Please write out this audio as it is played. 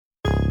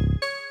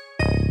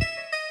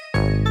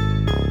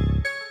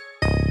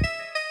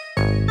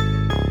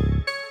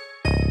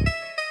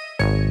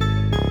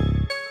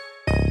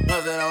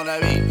bustin' on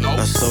that beat.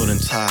 A suit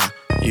and tie.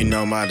 You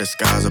know my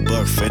disguise,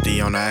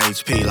 $150 on the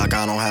HP, like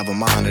I don't have a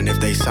mind. And if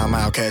they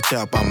somehow catch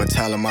up, I'ma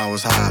tell them I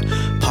was high.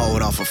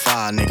 Pulled off a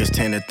fire, niggas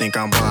tend to think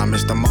I'm blind.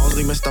 Mr.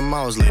 Mosley,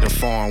 the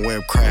foreign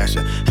whip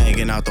crasher.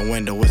 Hanging out the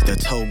window with the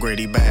two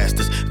gritty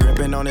bastards.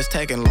 Gripping on his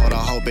taking, Lord,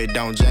 I hope it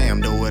don't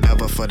jam. Do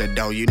whatever for the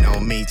dough, you know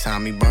me,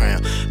 Tommy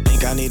Brown.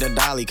 Think I need a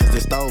dolly, cause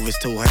the stove is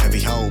too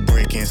heavy. Whole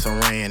brick and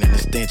saran, and the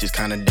stench is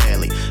kinda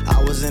deadly.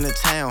 I was in the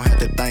town, had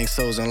to thank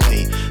Susan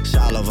Lee.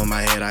 Shawl over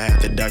my head, I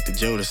had to duck the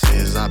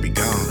Judases. I be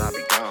gone.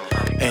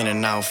 In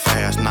and out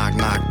fast, knock,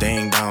 knock,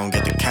 ding dong,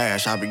 get the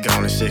cash, I'll be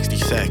gone in 60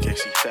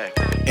 seconds.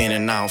 In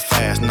and out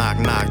fast, knock,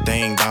 knock,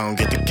 ding dong,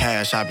 get the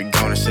cash, I'll be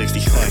gone in 60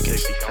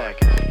 seconds.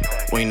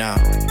 We know,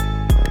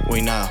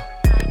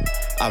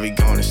 I'll be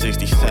gone in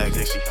 60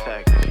 seconds.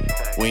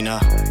 We know.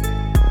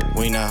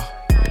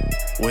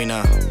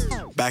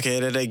 Back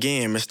at it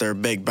again, Mr.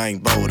 Big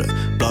Bank Boulder.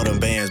 Blow them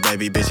bands,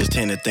 baby, bitches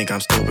tend to think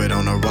I'm stupid.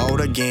 On the road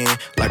again,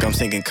 like I'm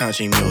singing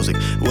country music.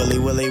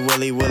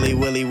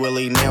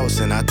 Willie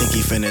Nelson, I think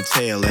he finna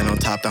tail and on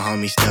top the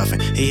homie stuffing.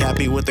 He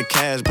happy with the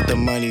cash, but the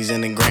money's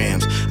in the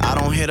grams. I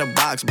don't hit a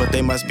box, but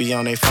they must be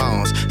on their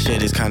phones.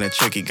 Shit is kinda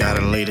tricky,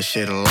 gotta leave the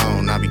shit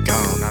alone. I be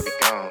gone.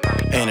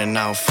 In and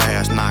out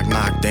fast, knock,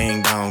 knock,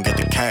 ding dong, get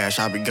the cash,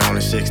 I'll be gone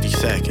in 60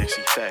 seconds.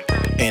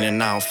 In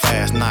and out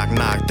fast, knock,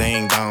 knock,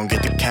 ding dong,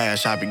 get the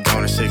cash, I'll be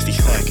gone in 60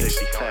 seconds.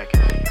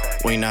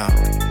 We know,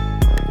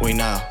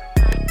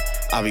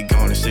 I'll be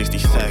gone in 60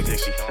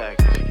 seconds.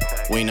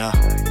 We know.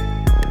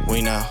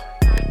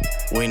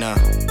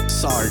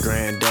 Sorry,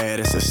 granddad,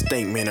 it's a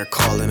stink minute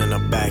calling in the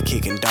back,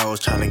 kicking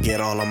doors, trying to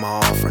get all of my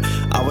offering.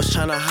 I was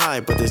trying to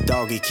hide, but this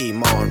doggy keep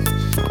mawing.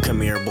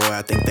 Come here, boy,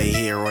 I think they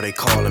hear or they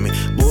calling me.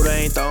 Buddha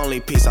ain't the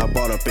only piece I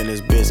bought up in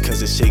this bitch, cause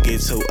this shit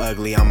get too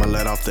ugly, I'ma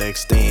let off the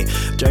extend.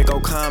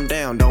 DrakeO, calm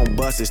down, don't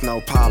bust, it's no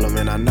problem.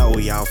 And I know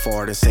we out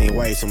for it and seen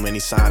way too many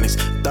signings.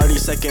 30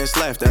 seconds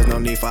left, there's no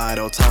need for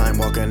idle time.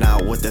 Walking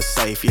out with the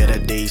safe, yeah, the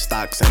D,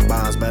 stocks and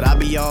bonds. But I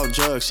be all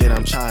drug shit,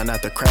 I'm trying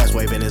not to crash.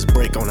 Waving this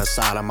brick on the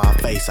side of my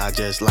face, I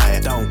just laugh.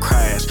 Don't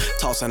crash,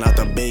 tossing out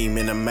the beam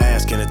in the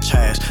mask in the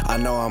trash. I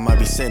know I might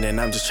be sinning,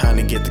 I'm just trying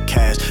to get the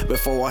cash.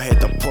 Before I hit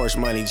the porch,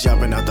 money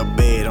jumping out the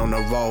bed. On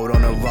the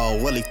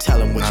road, Willie, tell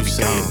him what you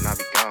said.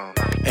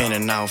 In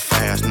and out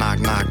fast, knock,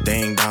 knock,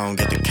 ding dong,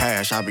 get the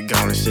cash, I'll be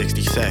gone in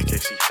 60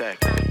 seconds.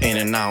 In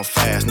and out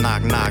fast,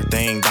 knock, knock,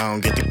 ding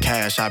dong, get the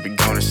cash, I'll be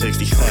gone in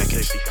 60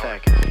 seconds.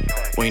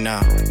 We know,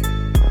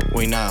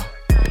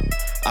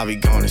 I'll be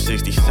gone in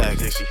 60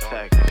 seconds.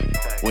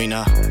 We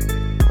know,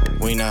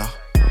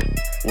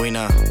 when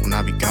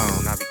I be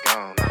gone.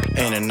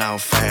 In and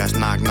out fast,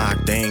 knock,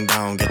 knock, ding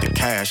dong, get the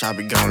cash, I'll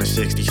be gone in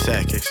 60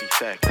 seconds.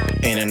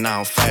 In and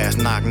out fast,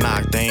 knock,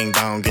 knock, ding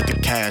dong, get the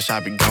cash,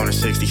 I'll be gone in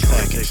 60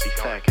 seconds.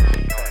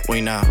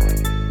 We know,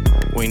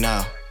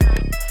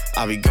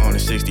 I'll be gone in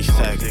 60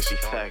 seconds.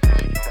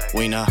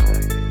 We know.